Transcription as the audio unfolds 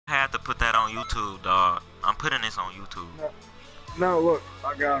have to put that on YouTube, dog. I'm putting this on YouTube. No, look,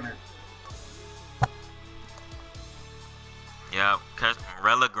 I got it. Yep,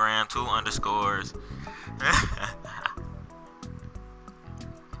 Relagram 2 underscores.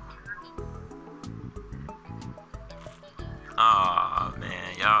 Oh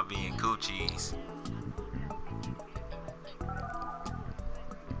man, y'all being coochies.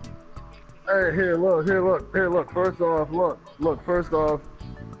 Hey, here, look. First off,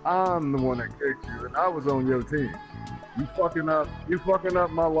 I'm the one that kicked you, and I was on your team. You fucking up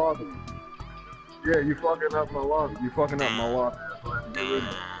my lobby. Yeah, you fucking up my lobby.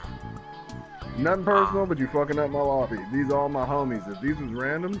 Damn. Nothing personal, but you fucking up my lobby. These are all my homies. If these was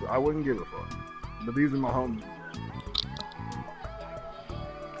randoms, I wouldn't give a fuck. But these are my homies.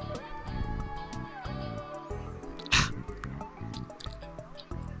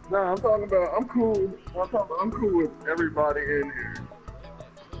 Nah, I'm talking about, I'm cool with everybody in here.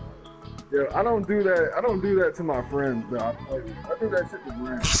 Yeah, I don't do that to my friends, though. I do that shit to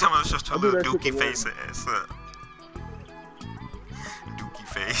random. Someone's just a little dookie face ass up. Dookie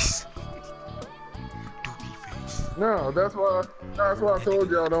face. Dookie face. No, that's why I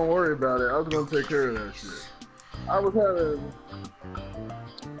told y'all don't worry about it. I was gonna take care of that shit. I was having,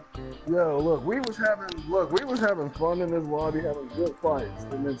 we was having fun in this lobby, having good fights,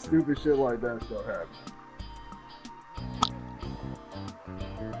 and then stupid shit like that stuff happened.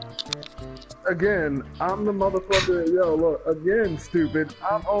 Again, I'm the motherfucker, again, stupid,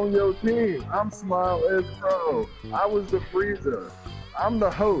 I'm on your team. I'm Smile as Pro. I was the freezer. I'm the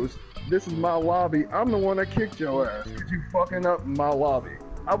host. This is my lobby. I'm the one that kicked your ass because you fucking up my lobby.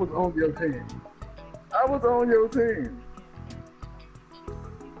 I was on your team.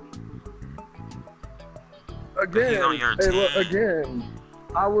 Again,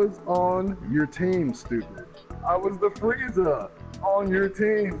 I was on your team, stupid. I was the freezer on your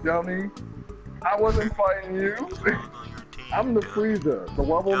team, dummy. I wasn't fighting you. I'm the freezer, the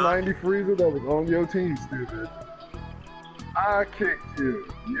level 90 freezer that was on your team, stupid. I kicked you.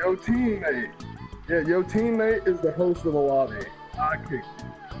 Your teammate. Yeah, your teammate is the host of the lobby. I kicked you.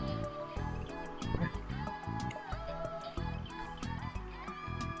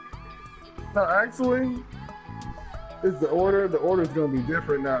 No, actually, is the order. The order's gonna be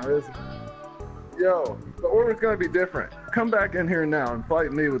different now, isn't it? Yo, the order's gonna be different. Come back in here now and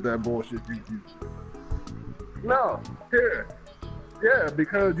fight me with that bullshit you used. No, here. Yeah,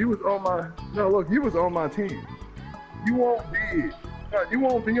 because you was on my. No, look, you was on my team. You won't be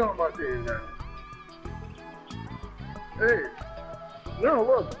on my team now. Hey, no,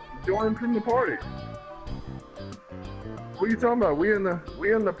 look, join from the party. What are you talking about? We in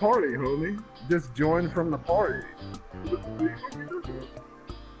the party, homie. Just join from the party.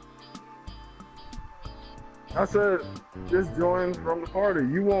 I said, just join from the party.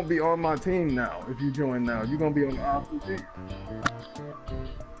 You won't be on my team now. If you join now, you're gonna be on the opposite team.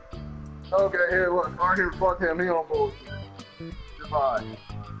 Okay, here, look, right here, fuck him. He on bullshit. Goodbye.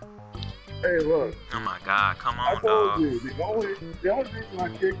 Hey, look. Oh my God, come on, I dog. told you, the only reason I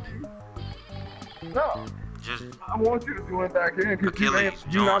kicked you. No. I want you to join back in because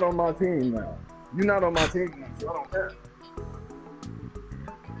you're not on my team now. You're not on my team now, so I don't care.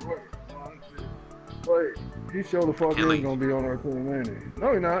 Wait, he sure the fuck is gonna be on our team, ain't he?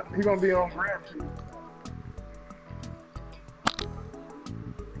 No, he not. He gonna be on Graham team.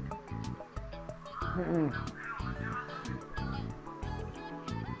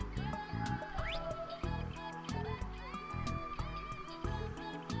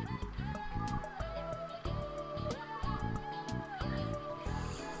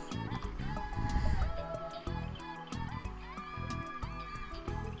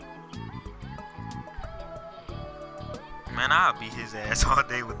 Man, I'll beat his ass all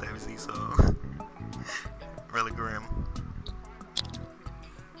day with that Z song. Really grim.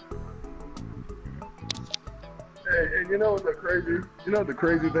 Hey, you know what the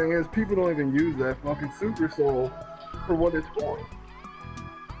crazy thing is? People don't even use that fucking Super Soul for what it's for.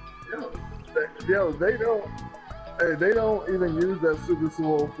 They don't even use that Super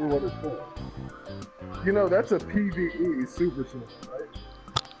Soul for what it's for. You know, that's a PvE Super Soul, right?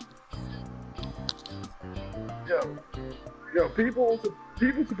 Yo, people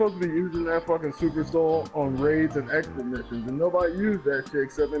supposed to be using that fucking Super Soul on raids and extra missions, and nobody used that shit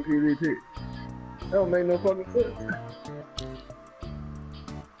except in PvP. That don't make no fucking sense.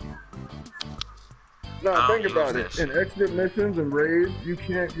 Now think about it. In extra missions and raids, you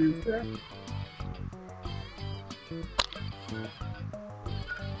can't use that.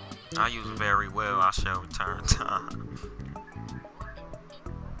 I use it very well. I shall return time.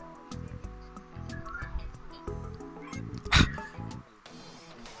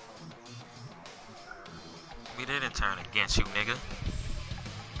 We didn't turn against you, nigga.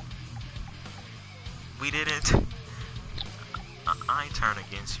 We didn't. I ain't turn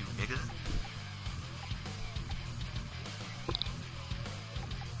against you, nigga.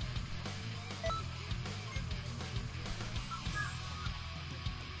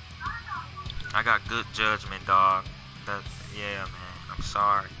 I got good judgment, dog. Yeah, man. I'm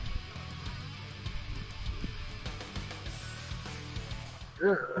sorry.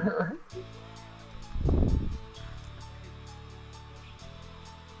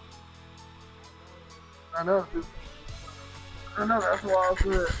 I know. I know. That's why I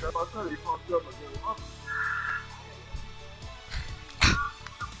said. That's why I said he fucked up again.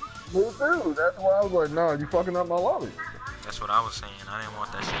 Me too. That's why I was like, nah, you fucking up my lobby. That's what I was saying. I didn't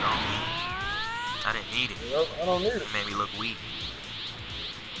want that shit on me. I didn't need it. Yep, I don't need it. It made me look weak.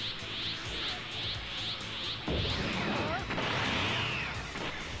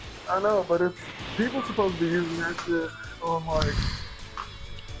 I know, but if people supposed to be using that shit on like,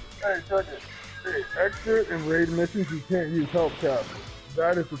 hey, check it. Hey, exit and raid missions, you can't use help capture.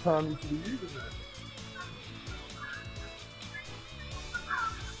 That is the time you should be using that.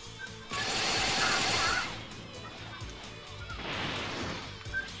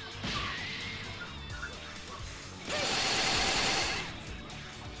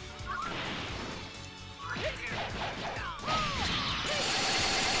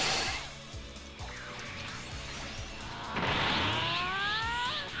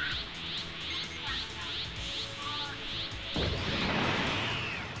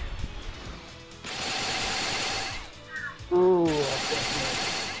 Ooh,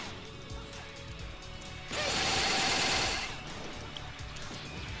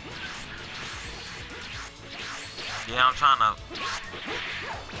 yeah, I'm trying to.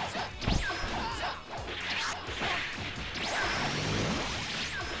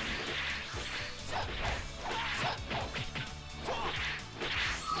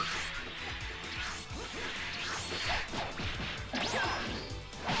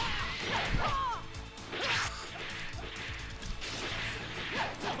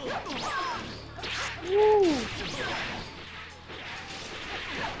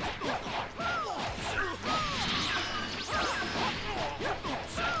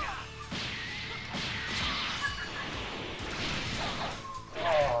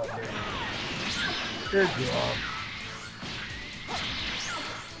 good job.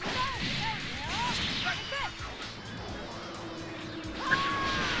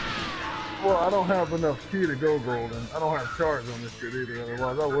 Well, I don't have enough key to go golden. I don't have charge on this shit either,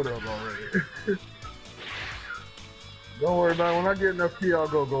 otherwise I would have already. Don't worry about it. When I get enough key, I'll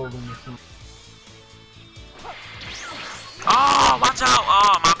go golden this time. Oh, watch out!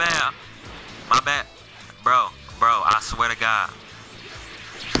 Oh, my bad. My bad. Bro, I swear to God.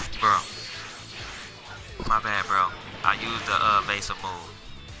 Bro. My bad, bro. I used the evasive move.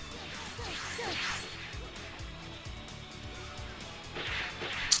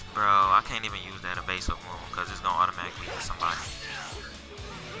 Bro, I can't even use that evasive move because it's gonna automatically hit somebody.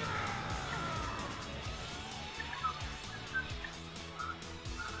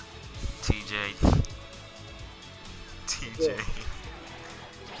 TJ.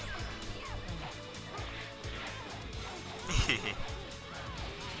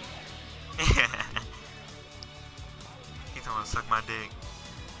 He's gonna suck my dick.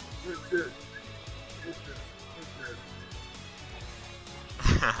 Good shit.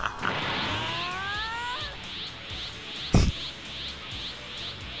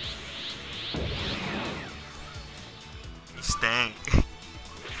 You stink.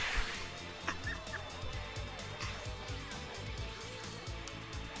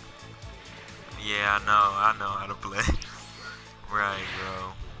 Yeah, I know how to play. Right,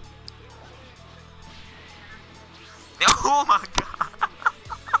 bro. Oh my God.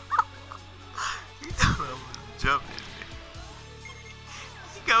 He thought I was jumping.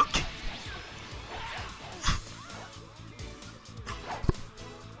 He go.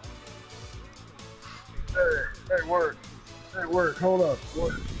 Hey, work. Hey, work, hold up.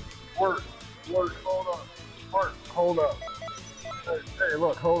 Work, hold up. Work, hold up. Hey,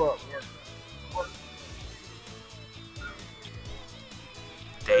 look, hold up. Work.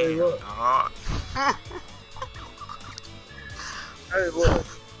 Damn, hey, look. Dog. Hey, look.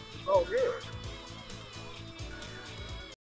 Oh, good.